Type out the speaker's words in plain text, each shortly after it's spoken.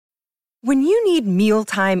When you need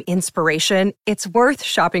mealtime inspiration, it's worth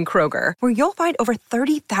shopping Kroger, where you'll find over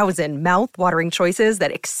 30,000 mouth-watering choices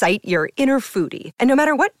that excite your inner foodie. And no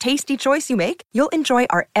matter what tasty choice you make, you'll enjoy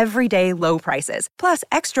our everyday low prices, plus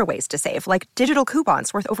extra ways to save, like digital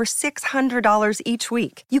coupons worth over $600 each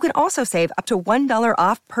week. You can also save up to $1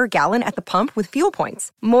 off per gallon at the pump with fuel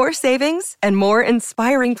points. More savings and more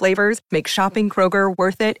inspiring flavors make shopping Kroger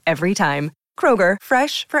worth it every time. Kroger,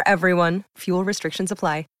 fresh for everyone. Fuel restrictions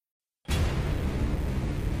apply.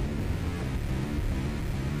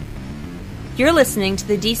 You're listening to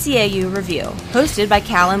the DCAU Review, hosted by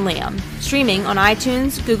Cal and Liam, streaming on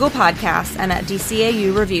iTunes, Google Podcasts, and at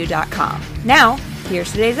DCAUreview.com. Now,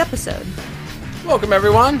 here's today's episode. Welcome,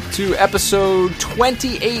 everyone, to episode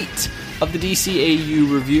 28 of the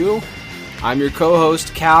DCAU Review. I'm your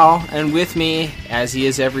co-host, Cal, and with me, as he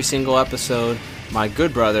is every single episode, my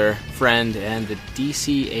good brother, friend, and the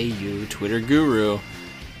DCAU Twitter guru,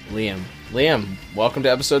 Liam. Liam, welcome to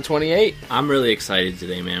episode 28. I'm really excited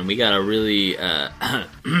today, man. We got a really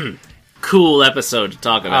cool episode to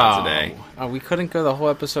talk about today. Oh, we couldn't go the whole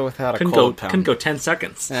episode without couldn't a cold go, pound. Couldn't go 10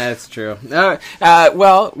 seconds. That's true.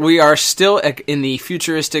 Well, we are still in the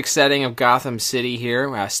futuristic setting of Gotham City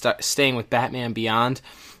here, staying with Batman Beyond.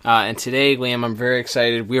 And today, Liam, I'm very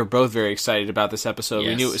excited. We are both very excited about this episode. Yes.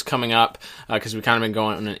 We knew it was coming up because we've kind of been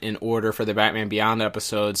going in order for the Batman Beyond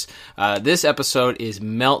episodes. This episode is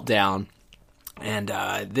Meltdown. And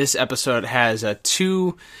this episode has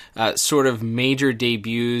two sort of major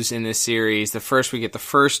debuts in this series. We get the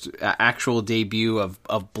first actual debut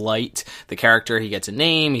of Blight, the character. He gets a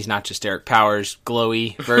name. He's not just Derek Powers'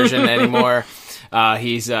 glowy version anymore.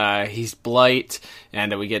 He's Blight,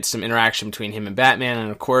 and we get some interaction between him and Batman. And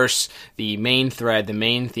of course, the main thread, the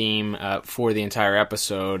main theme for the entire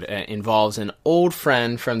episode involves an old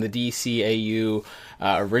friend from the DCAU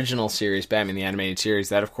original series, Batman the Animated Series,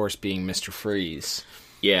 that of course being Mr. Freeze.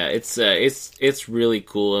 Yeah, it's really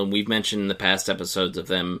cool, and we've mentioned in the past episodes of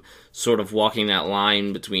them sort of walking that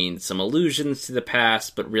line between some allusions to the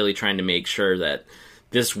past, but really trying to make sure that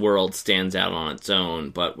this world stands out on its own.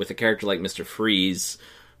 But with a character like Mr. Freeze,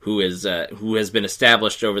 who has been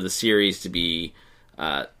established over the series to be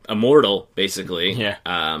immortal, basically, yeah.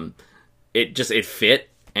 It fit,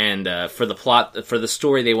 and for the plot, for the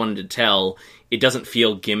story they wanted to tell, it doesn't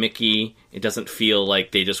feel gimmicky. It doesn't feel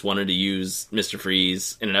like they just wanted to use Mr.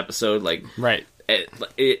 Freeze in an episode. Like, right.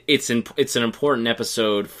 It's an important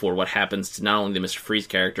episode for what happens to not only the Mr. Freeze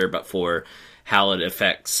character, but for how it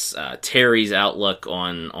affects Terry's outlook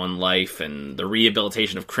on life and the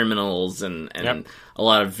rehabilitation of criminals and yep. a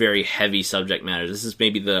lot of very heavy subject matter. This is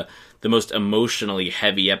maybe the most emotionally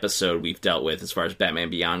heavy episode we've dealt with as far as Batman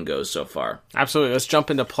Beyond goes so far. Absolutely. Let's jump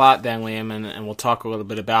into plot then, Liam, and we'll talk a little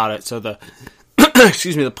bit about it. So the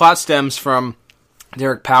the plot stems from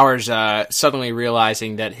Derek Powers suddenly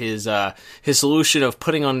realizing that his solution of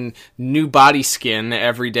putting on new body skin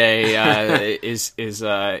every day is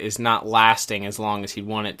not lasting as long as he'd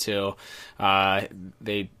want it to.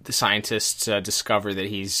 The scientists discover that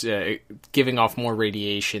he's giving off more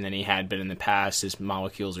radiation than he had been in the past. His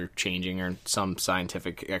molecules are changing, or some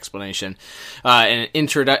scientific explanation. And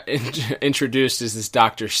introduced is this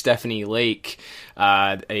Dr. Stephanie Lake,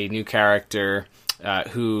 a new character.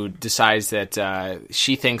 Who decides that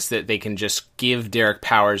she thinks that they can just give Derek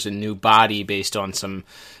Powers a new body based on some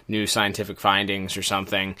new scientific findings or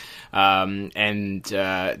something. And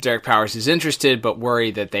Derek Powers is interested, but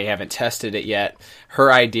worried that they haven't tested it yet.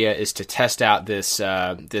 Her idea is to test out this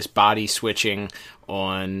body switching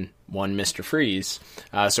on one Mr. Freeze.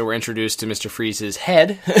 So we're introduced to Mr. Freeze's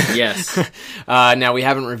head. Yes. Now, we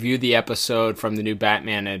haven't reviewed the episode from the new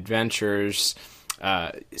Batman Adventures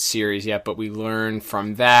series yet, but we learn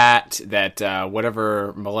from that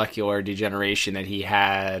whatever molecular degeneration that he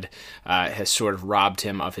had has sort of robbed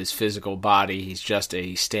him of his physical body. He's just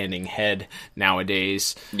a standing head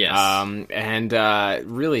nowadays. Yes. And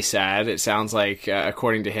really sad. It sounds like,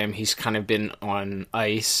 according to him, he's kind of been on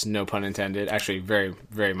ice, no pun intended, actually very,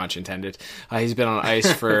 very much intended. He's been on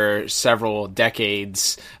ice for several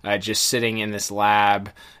decades, just sitting in this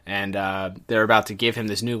lab, and they're about to give him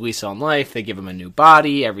this new lease on life. They give him a new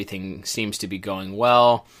body. Everything seems to be going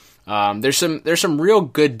well. There's some real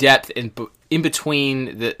good depth in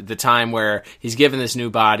between the time where he's given this new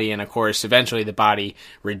body, and of course, eventually the body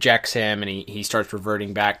rejects him, and he starts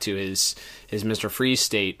reverting back to his Mr. Freeze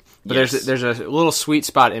state. But yes. there's a little sweet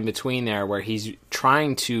spot in between there where he's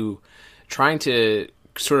trying to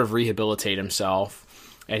sort of rehabilitate himself,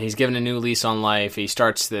 and he's given a new lease on life. He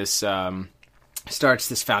starts this starts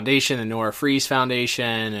this foundation, the Nora Freeze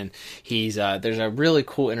Foundation, and he's there's a really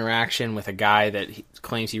cool interaction with a guy that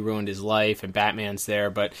claims he ruined his life, and Batman's there.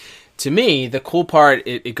 But to me, the cool part,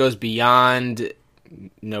 it goes beyond,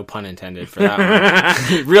 no pun intended for that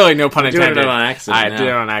one. Really, no pun intended. Doing it on accident. I did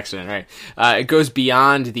it on accident, right? It goes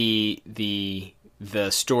beyond the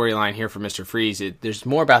storyline here for Mr. Freeze. There's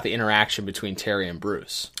more about the interaction between Terry and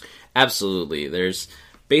Bruce. Absolutely. There's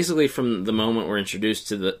basically from the moment we're introduced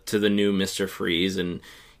to the new Mr. Freeze, and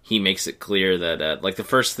he makes it clear that like the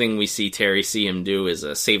first thing we see Terry see him do is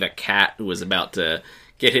save a cat who was about to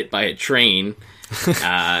get hit by a train,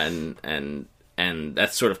 and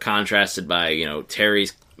that's sort of contrasted by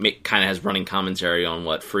Terry's kind of has running commentary on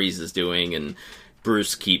what Freeze is doing, and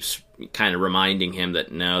Bruce keeps kind of reminding him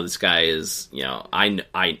that no, this guy is you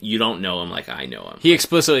don't know him like I know him. He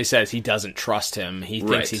explicitly says he doesn't trust him. He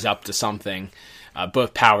thinks he's up to something.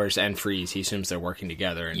 Both Powers and Freeze, he assumes they're working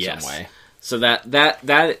together in some way. So that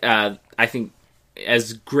I think,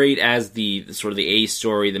 as great as the sort of the A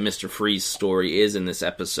story, the Mr. Freeze story is in this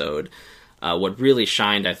episode, what really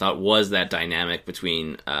shined, I thought, was that dynamic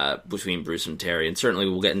between Bruce and Terry, and certainly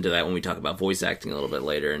we'll get into that when we talk about voice acting a little bit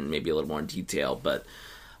later and maybe a little more in detail. But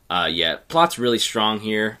plot's really strong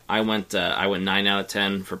here. I went 9 out of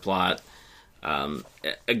 10 for plot.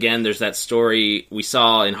 Again, there's that story we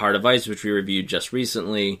saw in Heart of Ice, which we reviewed just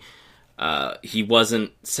recently. He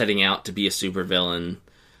wasn't setting out to be a supervillain,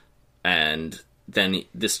 and then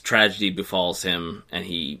this tragedy befalls him, and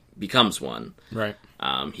he becomes one. Right.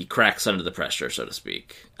 He cracks under the pressure, so to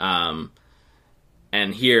speak. And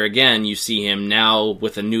here, again, you see him now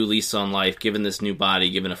with a new lease on life, given this new body,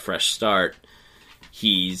 given a fresh start.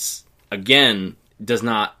 He's, again, he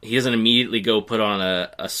doesn't immediately go put on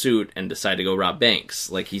a suit and decide to go rob banks.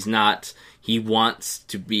 Like, he wants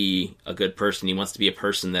to be a good person. He wants to be a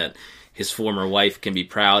person that his former wife can be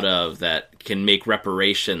proud of, that can make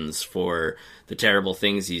reparations for the terrible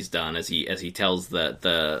things he's done, as he tells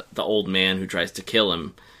the old man who tries to kill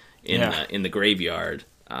him in the graveyard.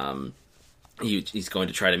 He's going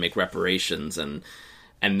to try to make reparations, and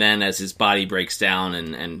then as his body breaks down,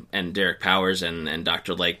 and Derek Powers and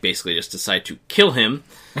Dr. Lake basically just decide to kill him,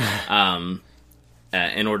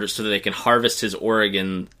 in order so that they can harvest his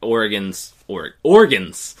organs.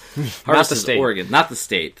 Not the state. Organs, not the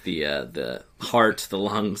state. The heart, the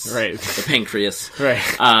lungs, right. The pancreas,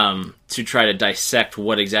 right. To try to dissect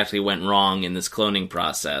what exactly went wrong in this cloning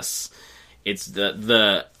process. It's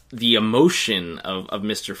the emotion of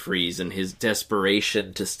Mr. Freeze and his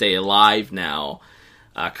desperation to stay alive now,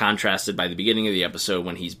 contrasted by the beginning of the episode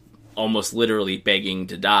when he's almost literally begging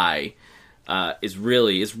to die, is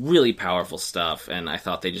really powerful stuff, and I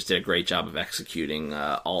thought they just did a great job of executing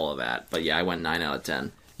all of that. But yeah, I went 9 out of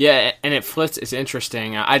 10. Yeah, and it flips. It's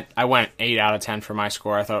interesting. I went 8 out of 10 for my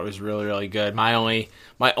score. I thought it was really, really good. My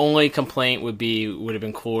only complaint would have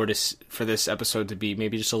been cooler for this episode to be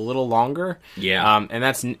maybe just a little longer. Yeah. And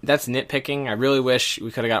that's nitpicking. I really wish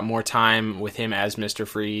we could have got more time with him as Mr.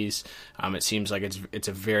 Freeze. It seems like it's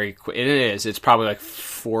a very quick. It is. It's probably like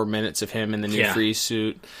 4 minutes of him in the new Freeze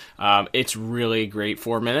suit. It's really great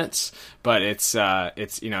 4 minutes, but it's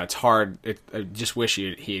hard. I just wish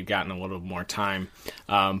he had gotten a little more time.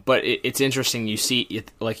 But it's interesting. You see,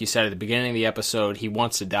 like you said at the beginning of the episode, he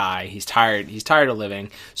wants to die. He's tired. He's tired of living.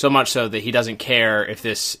 So much so that he doesn't care if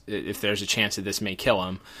there's a chance that this may kill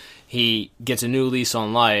him. He gets a new lease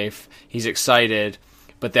on life. He's excited.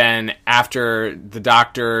 But then after the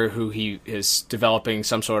doctor, who he is developing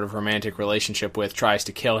some sort of romantic relationship with, tries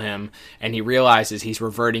to kill him, and he realizes he's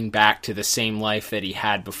reverting back to the same life that he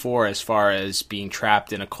had before as far as being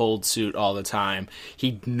trapped in a cold suit all the time,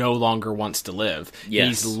 he no longer wants to live.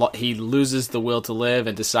 Yes. He loses the will to live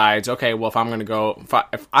and decides, okay, well, if I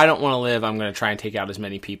don't want to live, I'm going to try and take out as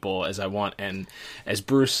many people as I want. And as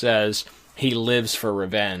Bruce says, he lives for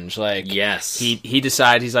revenge. Like, yes, he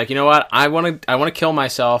decides, he's like, you know what, I want to kill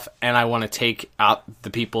myself, and I want to take out the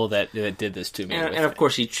people that did this to me. And of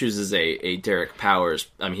course, he chooses a Derek Powers.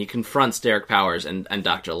 I mean, he confronts Derek Powers and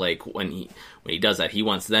Dr. Lake when he does that. He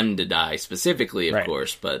wants them to die specifically, of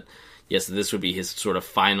course. But yes, this would be his sort of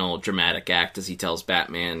final dramatic act as he tells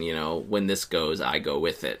Batman, when this goes, I go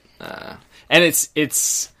with it. And it's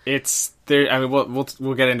there. I mean,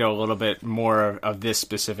 we'll get into a little bit more of this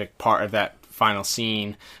specific part of that final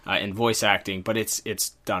scene in voice acting, but it's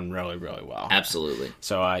done really, really well. Absolutely.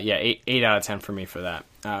 So 8 out of 10 for me for that.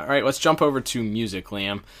 All right, let's jump over to music,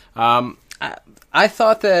 Liam. I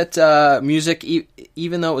thought that music,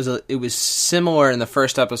 even though it was similar in the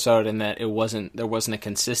first episode in that there wasn't a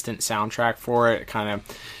consistent soundtrack for it, it kind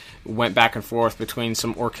of went back and forth between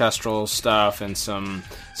some orchestral stuff and some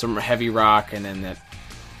heavy rock, and then that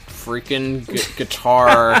freaking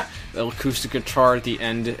guitar, the acoustic guitar at the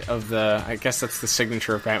end of the... I guess that's the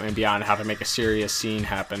signature of Batman Beyond, how to make a serious scene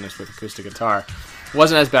happen is with acoustic guitar.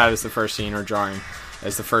 Wasn't as bad as the first scene, or jarring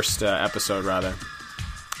as the first episode, rather.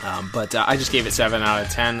 But I just gave it 7 out of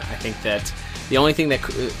 10. I think that the only thing that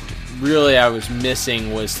really I was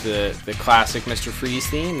missing was the classic Mr. Freeze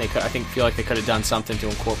theme. Feel like they could have done something to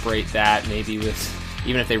incorporate that, maybe with...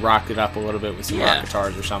 Even if they rocked it up a little bit with some rock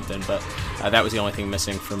guitars or something. But that was the only thing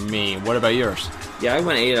missing for me. What about yours? Yeah, I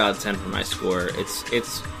went 8 out of 10 for my score.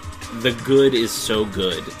 It's the good is so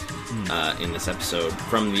good in this episode.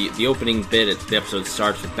 From the opening bit, the episode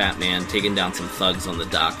starts with Batman taking down some thugs on the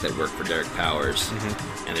dock that work for Derek Powers.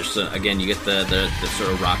 Mm-hmm. And there's again, you get the sort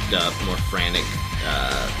of rocked up, more frantic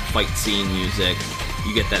fight scene music.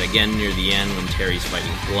 You get that again near the end when Terry's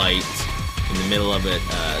fighting Blight. In the middle of it,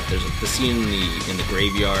 there's the scene in the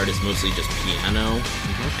graveyard is mostly just piano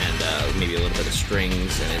and maybe a little bit of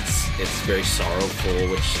strings, and it's very sorrowful.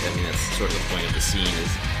 Which, I mean, that's sort of the point of the scene,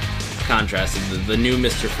 is contrasting the new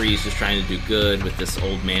Mr. Freeze just trying to do good with this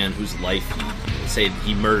old man whose life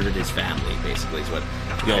he murdered his family. Basically, is what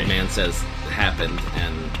the old man says happened,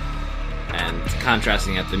 and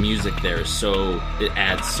contrasting that, the music there is it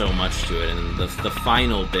adds so much to it, and the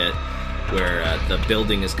final bit, where the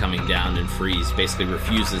building is coming down and Freeze basically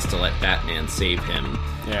refuses to let Batman save him.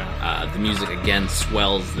 Yeah. The music again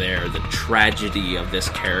swells there. The tragedy of this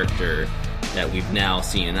character that we've now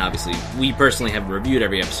seen, and obviously we personally haven't reviewed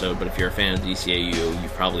every episode, but if you're a fan of the DCAU,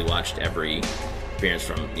 you've probably watched every appearance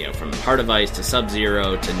from Heart of Ice to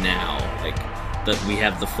Sub-Zero to now. We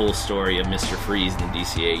have the full story of Mr. Freeze in the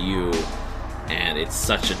DCAU. And it's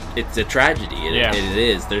a tragedy. It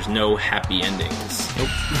is. There's no happy endings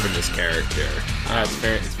for this character. It's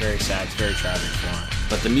very sad. It's very tragic for him.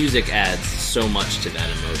 But the music adds so much to that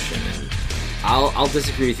emotion. And I'll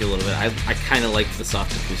disagree with you a little bit. I kind of liked the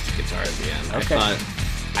soft acoustic guitar at the end. Okay.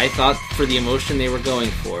 I thought for the emotion they were going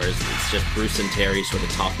for, it's just Bruce and Terry sort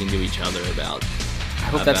of talking to each other about. I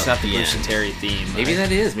hope that's not the Bruce and Terry theme. Maybe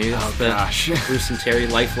that is. Maybe that's the Bruce and Terry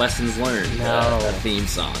life lessons learned theme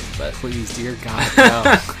song. But please, dear God,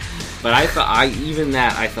 no. But I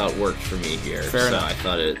thought worked for me here. Fair enough. I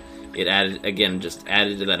thought it added, again, just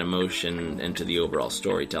added to that emotion and to the overall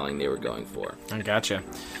storytelling they were going for. I gotcha.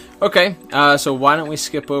 Okay, so why don't we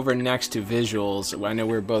skip over next to visuals? I know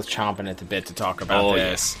we're both chomping at the bit to talk about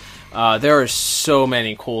this. Yeah. There are so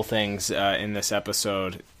many cool things in this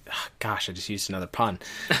episode. Gosh, I just used another pun.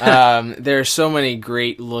 There are so many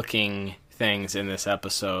great-looking things in this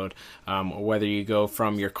episode. Whether you go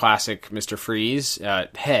from your classic Mr. Freeze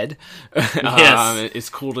head, it's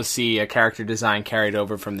cool to see a character design carried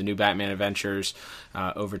over from the new Batman Adventures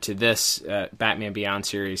over to this Batman Beyond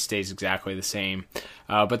series. Stays exactly the same.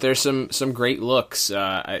 But there's some great looks.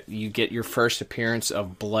 You get your first appearance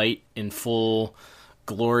of Blight in full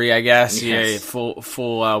glory, I guess. Yes. Yeah,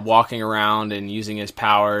 full walking around and using his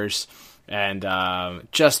powers, and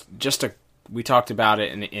we talked about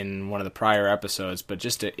it in one of the prior episodes, but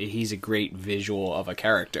he's a great visual of a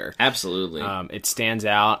character. Absolutely. It stands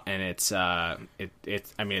out, and it's a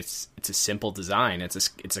simple design.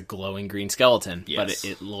 It's a glowing green skeleton, but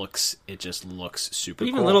it just looks super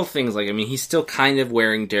even cool. Little things like, he's still kind of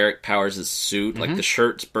wearing Derek Powers' suit, like the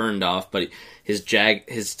shirt's burned off, but his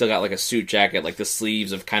still got like a suit jacket, like the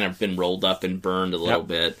sleeves have kind of been rolled up and burned a little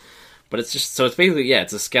bit. But it's basically,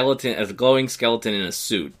 it's a skeleton, a glowing skeleton in a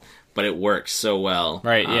suit. But it works so well.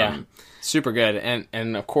 Right, yeah. Super good.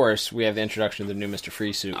 And of course, we have the introduction of the new Mr.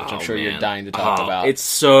 Freeze suit, which I'm sure you're dying to talk about. It's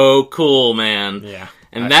so cool, man. Yeah.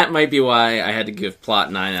 And that might be why I had to give plot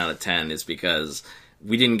 9 out of 10, is because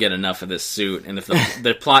we didn't get enough of this suit. And if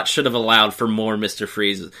the plot should have allowed for more Mr.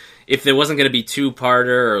 Freeze. If there wasn't going to be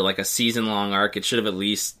 2-parter or like a season-long arc, it should have at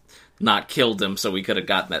least not killed him, so we could have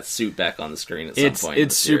gotten that suit back on the screen at some point.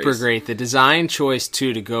 It's super great. The design choice,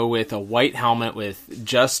 too, to go with a white helmet with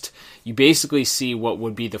just... You basically see what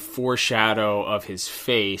would be the foreshadow of his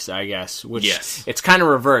face, I guess. Which it's kind of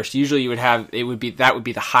reversed. Usually, that would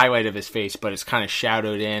be the highlight of his face, but it's kind of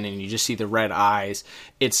shadowed in, and you just see the red eyes.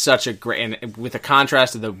 It's such a great, and with the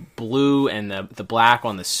contrast of the blue and the black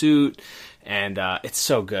on the suit, and it's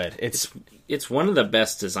so good. It's one of the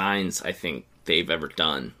best designs I think they've ever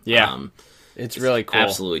done. Yeah. It's really cool.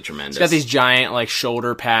 Absolutely tremendous. It's got these giant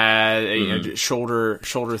shoulder pad, shoulder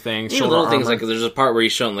things. Shoulder little things, like there's a part where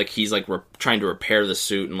he's showing like he's like trying to repair the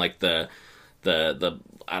suit, and like the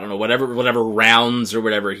I don't know, whatever rounds or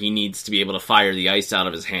whatever he needs to be able to fire the ice out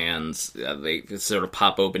of his hands. They sort of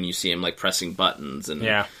pop open. You see him like pressing buttons,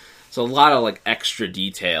 and so a lot of like extra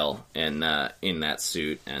detail in that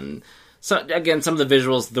suit, and So again, some of the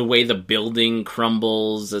visuals, the way the building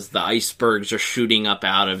crumbles as the icebergs are shooting up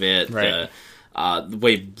out of it, right. The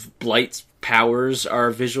way Blight's powers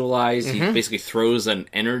are visualized. He basically throws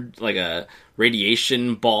a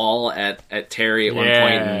radiation ball at Terry at one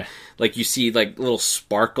point, and like you see like little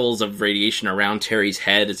sparkles of radiation around Terry's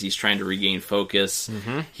head as he's trying to regain focus.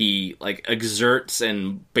 He like exerts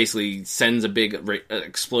and basically sends a big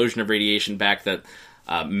explosion of radiation back that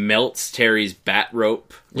melts Terry's bat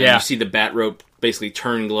rope. You see the bat rope basically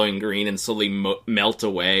turn glowing green and slowly melt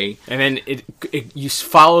away. And then you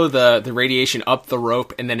follow the radiation up the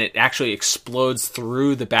rope, and then it actually explodes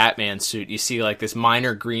through the Batman suit. You see like this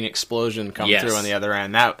minor green explosion come through on the other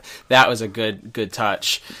end. That was a good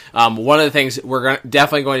touch. One of the things we're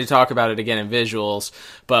definitely going to talk about it again in visuals,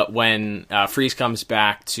 but when Freeze comes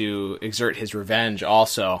back to exert his revenge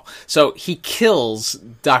also. So he kills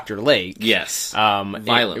Dr. Lake. Yes.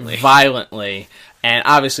 Violently. And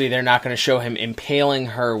obviously, they're not going to show him impaling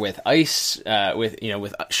her with ice,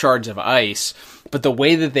 with shards of ice. But the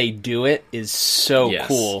way that they do it is so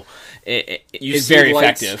cool. It's very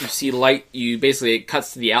effective. You see light. It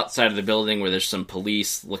cuts to the outside of the building where there's some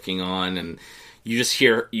police looking on, and you just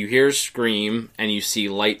hear a scream, and you see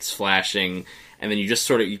lights flashing. And then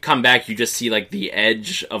you come back, you just see like the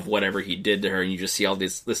edge of whatever he did to her, and you just see all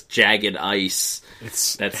this jagged ice.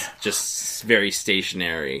 That's just very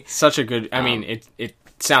stationary. Such a good. I mean, it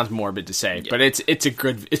sounds morbid to say, but it's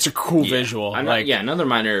a cool visual. Another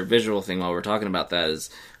minor visual thing while we're talking about that is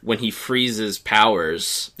when he freezes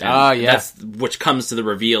powers. That's which comes to the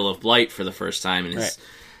reveal of Blight for the first time in his.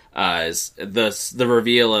 Is the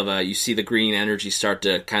reveal of you see the green energy start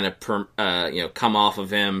to kind of come off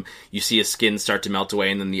of him. You see his skin start to melt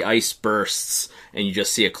away, and then the ice bursts, and you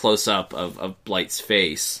just see a close up of Blight's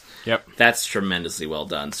face. Yep, that's tremendously well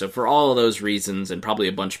done. So for all of those reasons, and probably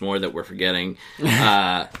a bunch more that we're forgetting,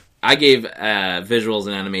 I gave visuals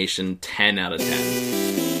and animation 10 out of 10.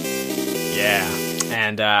 Yeah,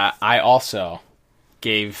 and I also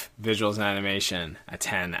gave visuals and animation a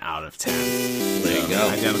 10 out of 10. There you go.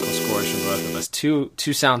 Identical scores from both of us. Two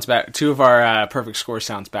of our perfect score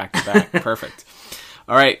sounds back to back. Perfect.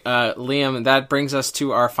 All right, Liam, that brings us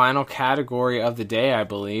to our final category of the day, I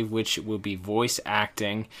believe, which will be voice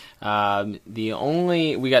acting. We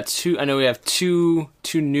got two. I know we have two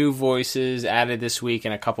new voices added this week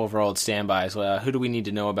and a couple of our old standbys. Who do we need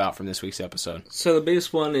to know about from this week's episode? So the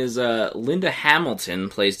biggest one is Linda Hamilton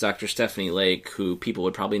plays Dr. Stephanie Lake, who people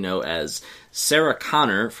would probably know as Sarah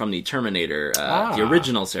Connor from the Terminator, the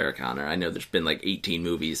original Sarah Connor. I know there's been like 18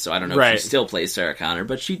 movies, so I don't know if she still plays Sarah Connor,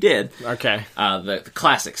 but she did. Okay. The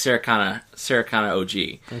classic Sarah Connor OG.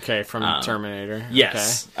 Okay, from Terminator.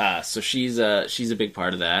 Yes. Okay. So she's a big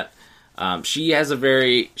part of that. She's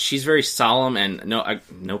very solemn and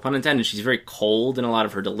no pun intended. She's very cold in a lot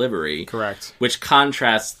of her delivery. Correct. Which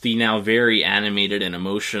contrasts the now very animated and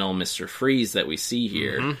emotional Mr. Freeze that we see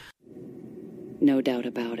here. Mm-hmm. No doubt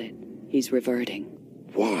about it. He's reverting.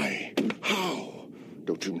 Why? How?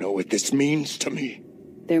 Don't you know what this means to me?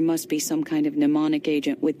 There must be some kind of mnemonic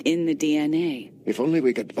agent within the DNA. If only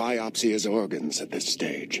we could biopsy his organs at this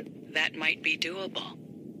stage. That might be doable.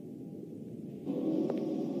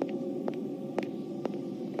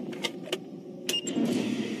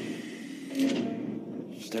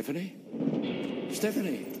 Stephanie?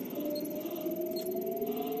 Stephanie!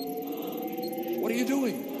 What are you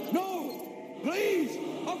doing? No! Please!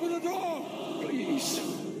 Open the door! Please.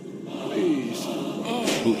 Please. Oh.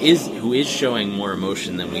 Who is showing more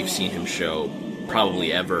emotion than we've seen him show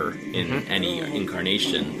probably ever in any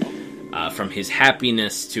incarnation. From his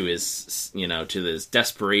happiness to his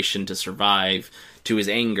desperation to survive to his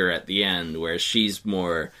anger at the end, whereas she's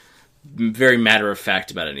more very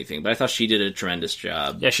matter-of-fact about anything. But I thought she did a tremendous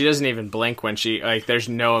job. Yeah, she doesn't even blink when there's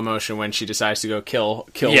no emotion when she decides to go kill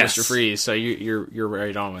Mr. Freeze, so you're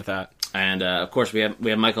right on with that. And of course we have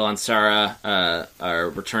Michael Ansara, our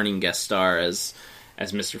returning guest star as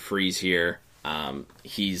Mr. Freeze here.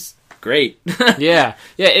 He's great. yeah,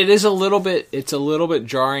 it is a little bit. It's a little bit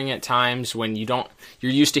jarring at times when you're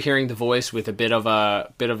used to hearing the voice with a bit of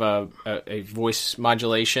a voice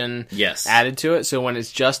modulation added to it. So when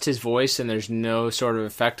it's just his voice and there's no sort of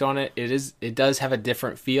effect on it, it does have a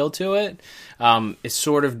different feel to it. It's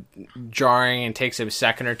sort of jarring and takes a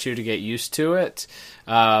second or two to get used to it.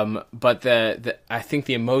 But I think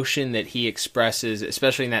the emotion that he expresses,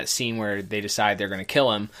 especially in that scene where they decide they're going to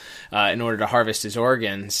kill him in order to harvest his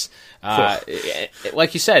organs,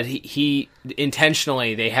 like you said, he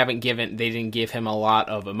intentionally they didn't give him a lot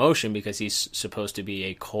of emotion because he's supposed to be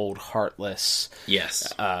a cold, heartless,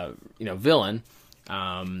 yes, villain.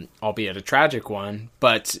 albeit a tragic one.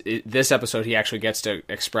 But this episode, he actually gets to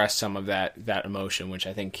express some of that emotion, which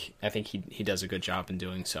I think he does a good job in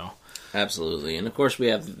doing so. Absolutely. And of course we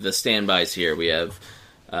have the standbys here. We have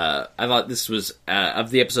I thought this was of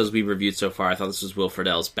the episodes we reviewed so far, I thought this was Will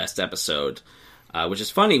Friedle's best episode, which is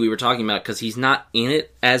funny. We were talking about because he's not in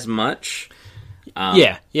it as much.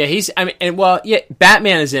 Batman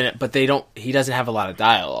is in it, but he doesn't have a lot of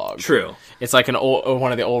dialogue. True. It's like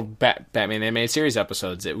one of the old Batman animated series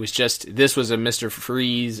episodes. This was a Mr.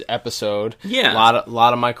 Freeze episode. Yeah. A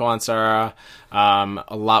lot of Michael Ansara,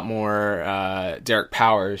 a lot more Derek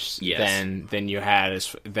Powers than you had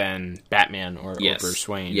than Batman or Bruce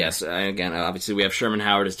Wayne. Yes, again, obviously we have Sherman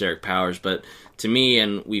Howard as Derek Powers, but to me,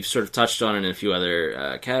 and we've sort of touched on it in a few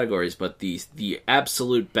other categories, but the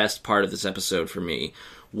absolute best part of this episode for me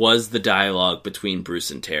was the dialogue between Bruce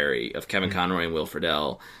and Terry, of Kevin Conroy and Will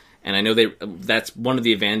Friedle. And I know that's one of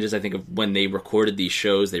the advantages, I think, of when they recorded these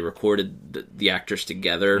shows. They recorded the actors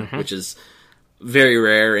together, which is very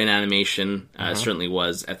rare in animation. Certainly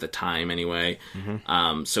was at the time, anyway.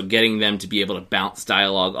 So getting them to be able to bounce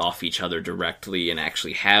dialogue off each other directly and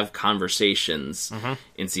actually have conversations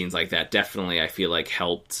in scenes like that, definitely, I feel like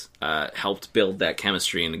helped build that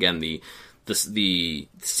chemistry. And again, the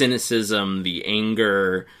cynicism, the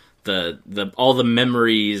anger, the all the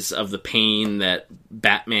memories of the pain that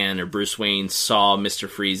Batman or Bruce Wayne saw Mr.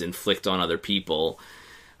 Freeze inflict on other people,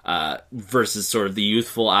 versus sort of the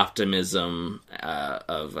youthful optimism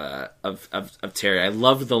of Terry. I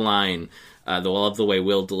loved the line. I love the way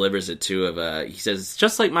Will delivers it too. He says,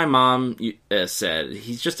 "Just like my mom said,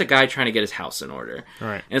 he's just a guy trying to get his house in order."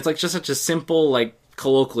 Right. And it's like just such a simple like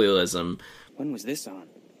colloquialism. When was this on?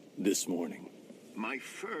 This morning. My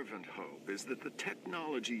fervent hope is that the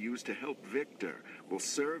technology used to help Victor will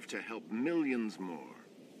serve to help millions more.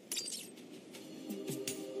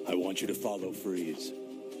 I want you to follow Freeze.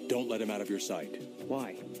 Don't let him out of your sight.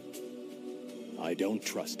 Why? I don't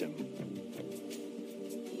trust him.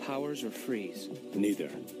 Powers or Freeze? Neither.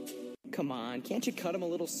 Come on, can't you cut him a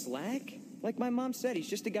little slack? Like my mom said, he's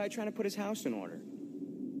just a guy trying to put his house in order.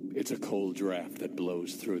 It's a cold draft that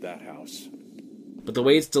blows through that house. But the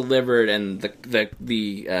way it's delivered and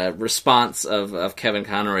the response of Kevin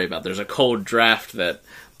Conroy about there's a cold draft that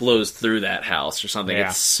blows through that house or something,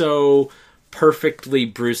 it's so perfectly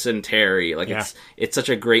Bruce and Terry. Like it's such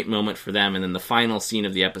a great moment for them. And then the final scene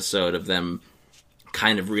of the episode of them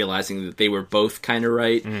kind of realizing that they were both kind of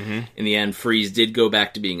right. In the end, Freeze did go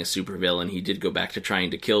back to being a supervillain. He did go back to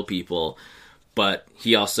trying to kill people, but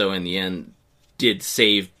he also in the end did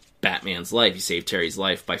save Batman's life. He saved Terry's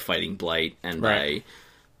life by fighting Blight and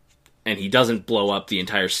and he doesn't blow up the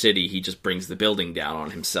entire city. He just brings the building down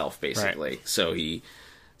on himself, basically. Right.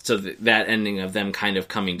 So that ending of them kind of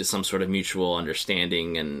coming to some sort of mutual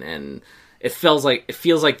understanding, and it feels like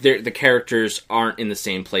the characters aren't in the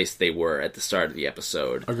same place they were at the start of the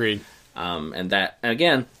episode. Agreed. And that,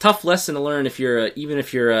 again, tough lesson to learn if you're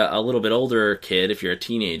a little bit older kid, if you're a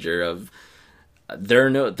teenager. Of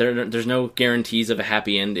there's no guarantees of a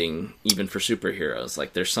happy ending, even for superheroes.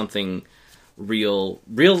 Like there's something real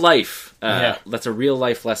life. That's a real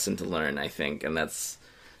life lesson to learn, I think, and that's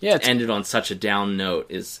ended on such a down note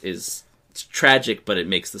is it's tragic, but it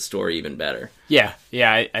makes the story even better.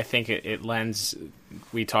 I think it lends.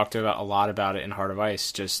 We talked a lot about it in Heart of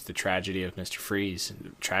Ice, just the tragedy of Mr. Freeze, the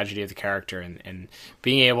tragedy of the character, and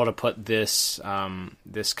being able to put this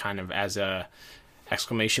kind of as a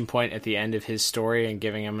exclamation point at the end of his story and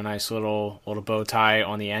giving him a nice little bow tie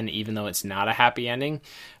on the end, even though it's not a happy ending.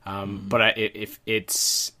 But if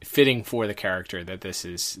it's fitting for the character that this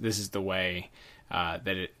is the way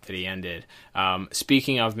that he ended.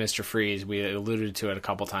 Speaking of Mr. Freeze, we alluded to it a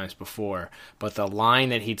couple times before, but the line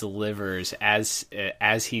that he delivers as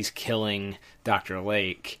he's killing Dr.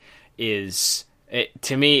 Lake is,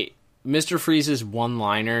 to me, Mr. Freeze's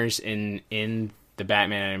one-liners in the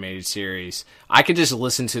Batman animated series, I could just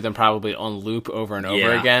listen to them probably on loop over and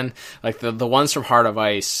over again. Like the ones from Heart of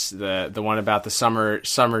Ice, the one about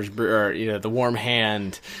the warm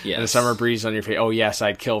hand, and the summer breeze on your face. Oh yes,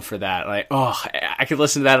 I'd kill for that. Like I could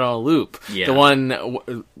listen to that on a loop. Yeah. The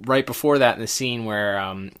one right before that in the scene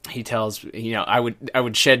where he tells I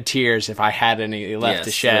would shed tears if I had any left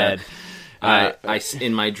to shed.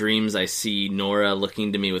 In my dreams, I see Nora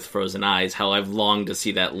looking to me with frozen eyes. How I've longed to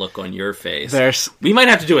see that look on your face. We might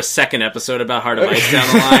have to do a second episode about Heart of Ice down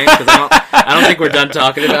the line, because I don't think we're done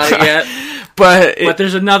talking about it yet. But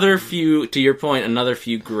there's another few, to your point, another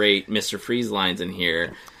few great Mr. Freeze lines in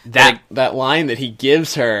here. that line that he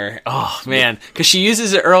gives her, oh man, because she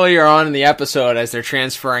uses it earlier on in the episode as they're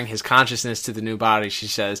transferring his consciousness to the new body. She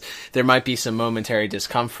says there might be some momentary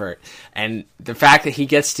discomfort, and the fact that he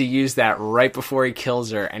gets to use that right before he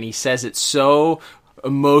kills her, and he says it so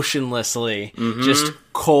emotionlessly, just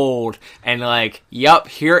cold, and like, yup,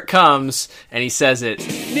 here it comes, and he says it.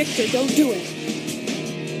 Victor, don't do it.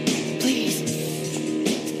 Please.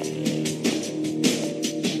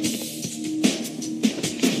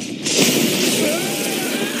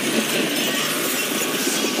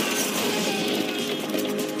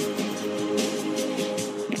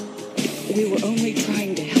 We were only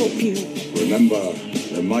trying to help you. Remember,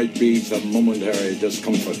 there might be some momentary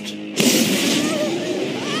discomfort.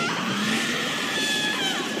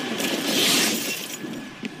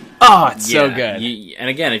 Oh, it's so good. And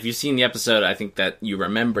again, if you've seen the episode, I think that you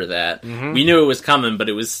remember that. We knew it was coming, but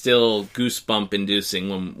it was still goosebump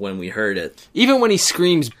inducing when we heard it. Even when he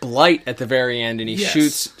screams Blight at the very end, and he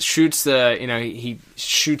shoots the, he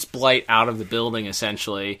shoots Blight out of the building,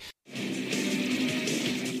 essentially. You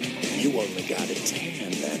only got its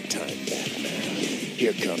hand that time, Batman.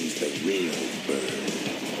 Here comes the real bird.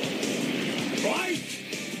 Right?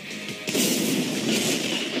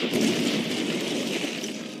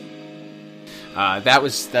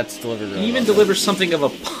 That's delivered really He even delivers something of a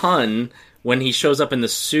pun when he shows up in the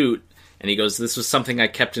suit, and he goes, "This was something I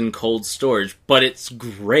kept in cold storage," but it's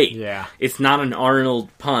great. Yeah. It's not an Arnold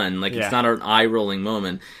pun. It's not an eye-rolling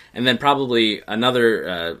moment. And then probably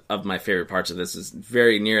another of my favorite parts of this is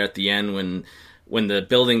very near at the end when the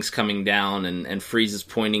building's coming down and Freeze is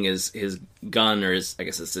pointing his gun, or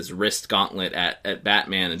his wrist gauntlet at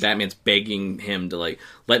Batman, and Batman's begging him to, like,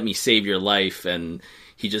 let me save your life, and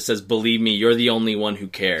he just says, "Believe me, you're the only one who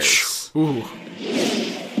cares." Ooh.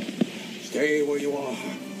 Stay where you are.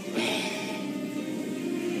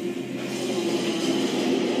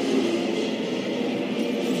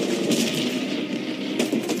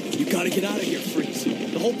 You gotta get out of here, Freeze.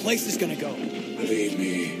 The whole place is gonna go. Believe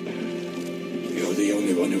me, you're the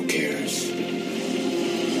only one who cares.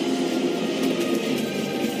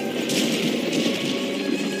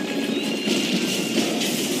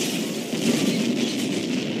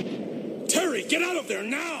 Terry, get out of there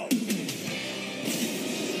now!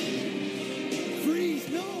 Freeze,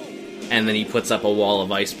 no! And then he puts up a wall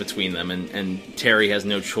of ice between them, and Terry has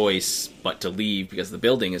no choice but to leave because the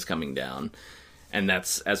building is coming down. And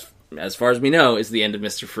that's, as far as we know, is the end of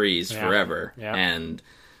Mr. Freeze forever. Yeah. And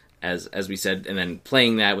as we said, and then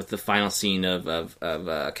playing that with the final scene of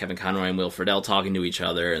Kevin Conroy and Will Friedle talking to each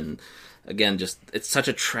other, and again, just, it's such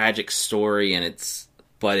a tragic story,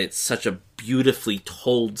 but it's such a beautifully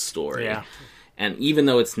told story. Yeah. And even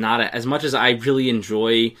though it's not as much as I really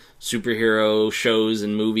enjoy superhero shows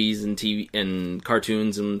and movies and TV and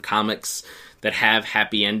cartoons and comics that have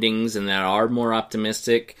happy endings and that are more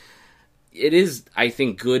optimistic, it is, I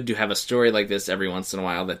think, good to have a story like this every once in a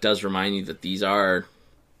while that does remind you that these are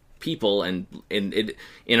people, and in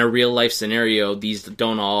a real life scenario, these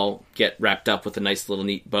don't all get wrapped up with a nice little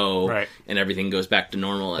neat bow, right, and everything goes back to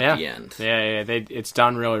normal at the end. It's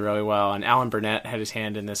done really, really well. And Alan Burnett had his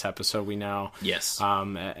hand in this episode, we know. Yes.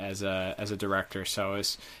 As a director, so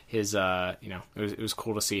it was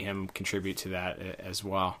cool to see him contribute to that as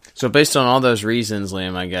well. So based on all those reasons,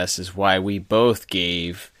 Liam, I guess, is why we both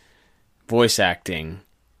gave voice acting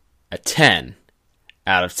a 10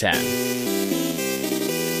 out of 10.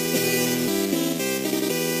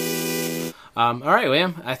 All right,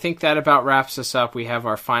 Liam. I think that about wraps us up. We have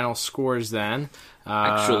our final scores then.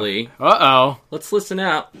 Actually, let's listen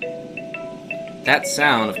out. That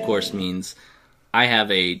sound, of course, means I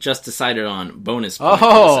have a just decided on bonus point for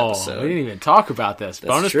this episode. We didn't even talk about this.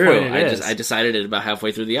 That's bonus true. point it is. I decided it about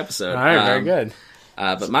halfway through the episode. All right, very good.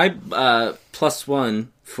 But my +1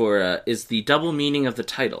 for is the double meaning of the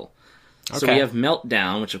title. So we have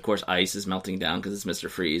Meltdown, which of course ice is melting down because it's Mr.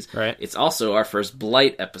 Freeze. Right. It's also our first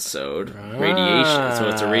Blight episode, radiation. So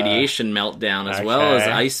it's a radiation meltdown as well as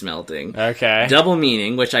ice melting. Okay. Double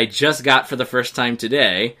meaning, which I just got for the first time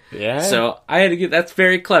today. Yeah. So I had to get, that's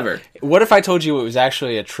very clever. What if I told you it was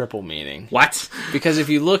actually a triple meaning? What? Because if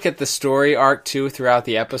you look at the story arc too throughout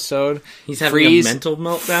the episode, he's having a mental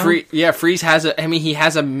meltdown. Freeze has he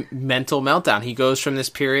has a mental meltdown. He goes from this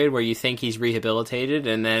period where you think he's rehabilitated,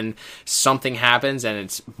 and then something happens, and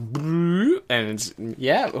it's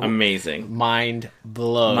amazing, mind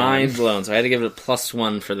blown. So I had to give it a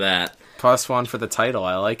 +1 for that. +1 for the title.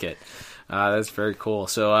 I like it. That's very cool.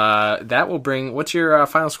 So that will bring. What's your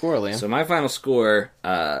final score, Liam? So my final score,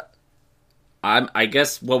 I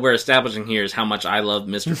guess what we're establishing here is how much I love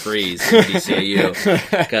Mr. Freeze in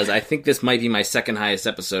DCAU, because I think this might be my second highest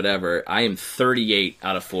episode ever. I am 38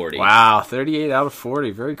 out of 40. Wow, 38 out of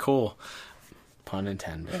 40. Very cool. Pun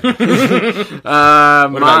intended. What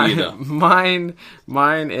about you, though?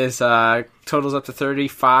 Mine is totals up to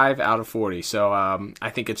 35 out of 40. So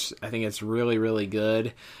I think it's really, really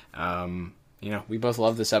good. We both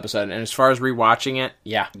love this episode, and as far as rewatching it,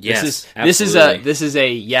 this is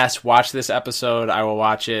a yes. Watch this episode. I will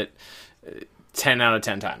watch it 10 out of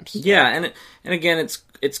 10 times. Yeah, and again,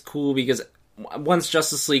 it's cool because once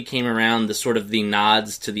Justice League came around, the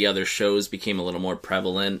nods to the other shows became a little more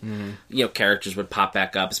prevalent. Mm-hmm. Characters would pop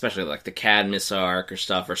back up, especially like the Cadmus arc or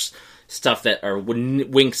stuff that are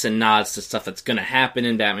winks and nods to stuff that's going to happen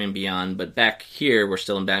in Batman Beyond. But back here, we're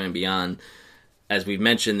still in Batman Beyond. As we've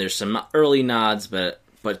mentioned, there's some early nods, but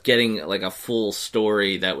getting like a full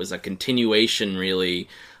story that was a continuation, really,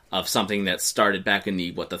 of something that started back in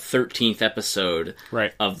the 13th episode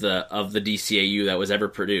of the DCAU that was ever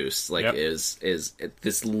produced. Is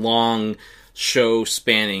this long show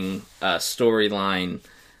spanning storyline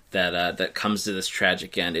that comes to this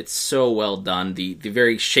tragic end. It's so well done. The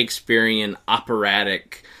very Shakespearean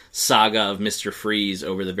operatic saga of Mr. Freeze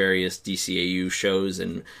over the various DCAU shows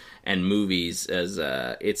and movies, as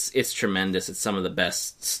it's tremendous. It's some of the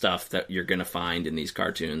best stuff that you're going to find in these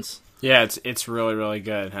cartoons. Yeah, it's really, really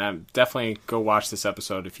good. Definitely go watch this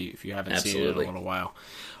episode if you haven't seen it in a little while.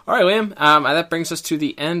 All right, Liam, that brings us to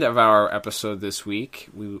the end of our episode this week.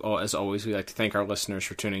 As always, we like to thank our listeners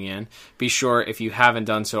for tuning in. Be sure, if you haven't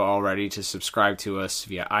done so already, to subscribe to us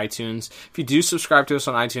via iTunes. If you do subscribe to us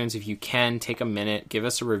on iTunes, if you can, take a minute, give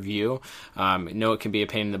us a review. I know it can be a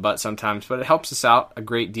pain in the butt sometimes, but it helps us out a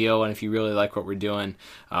great deal, and if you really like what we're doing,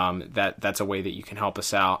 that's a way that you can help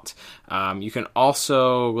us out. You can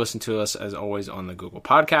also listen to us, as always, on the Google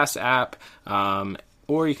Podcast app,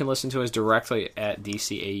 or you can listen to us directly at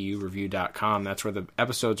dcaureview.com. That's where the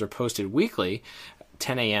episodes are posted weekly,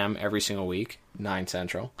 10 a.m. every single week, 9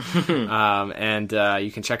 Central. And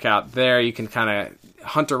you can check out there. You can kind of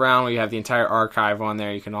hunt around. We have the entire archive on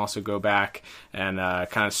there. You can also go back and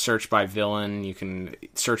kind of search by villain. You can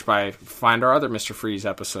find our other Mr. Freeze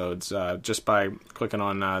episodes just by clicking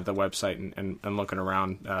on the website and looking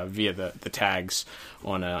around via the tags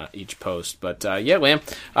on each post. But yeah, Liam.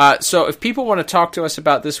 So if people want to talk to us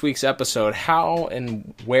about this week's episode, how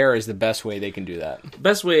and where is the best way they can do that? The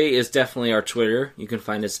best way is definitely our Twitter. You can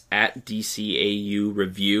find us at DCAU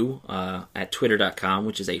Review at twitter.com,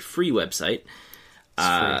 which is a free website.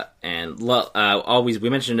 Always, we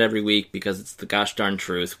mention it every week because it's the gosh darn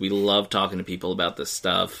truth. We love talking to people about this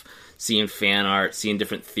stuff, seeing fan art, seeing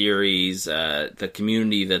different theories. The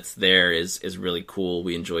community that's there is really cool.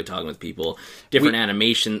 We enjoy talking with people. Different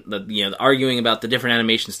animation, arguing about the different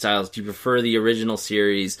animation styles. Do you prefer the original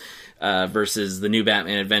series versus the new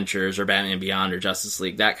Batman Adventures or Batman Beyond or Justice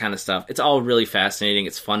League? That kind of stuff. It's all really fascinating.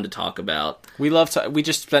 It's fun to talk about. We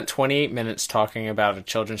just spent 28 minutes talking about a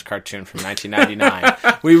children's cartoon from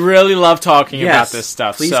 1999. We really love talking about this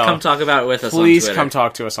stuff. Please come talk about it with us on Twitter. Please come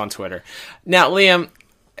talk to us on Twitter. Now, Liam,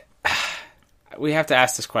 we have to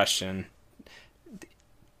ask this question.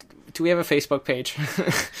 Do we have a Facebook page?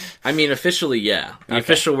 I mean, officially, yeah. The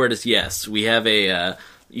official word is yes. We have a...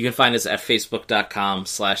 you can find us at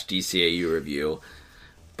facebook.com/DCAU Review.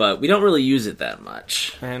 But we don't really use it that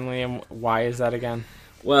much. And Liam, why is that again?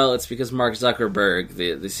 Well, it's because Mark Zuckerberg,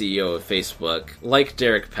 the CEO of Facebook, like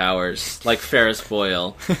Derek Powers, like Ferris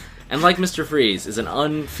Boyle, and like Mr. Freeze, is an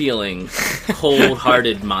unfeeling,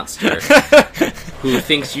 cold-hearted monster who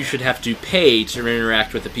thinks you should have to pay to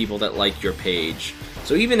interact with the people that like your page.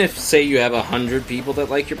 So even if, say, you have 100 people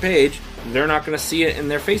that like your page, they're not going to see it in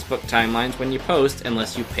their Facebook timelines when you post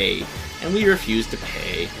unless you pay. And we refuse to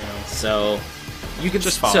pay. Yeah. So you can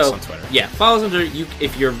just follow us on Twitter. Yeah, follow us on Twitter.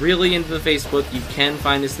 If you're really into the Facebook, you can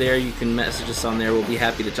find us there. You can message us on there. We'll be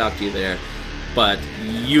happy to talk to you there. But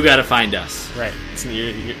you got to find us. Right.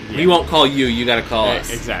 We won't call you. You got to call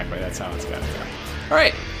us. Exactly. That's how it's got to go. All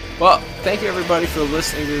right. Well, thank you everybody for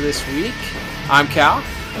listening to this week. I'm Cal.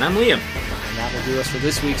 And I'm Liam. And that will do us for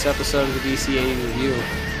this week's episode of the DCAU Review.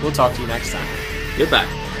 We'll talk to you next time. Goodbye.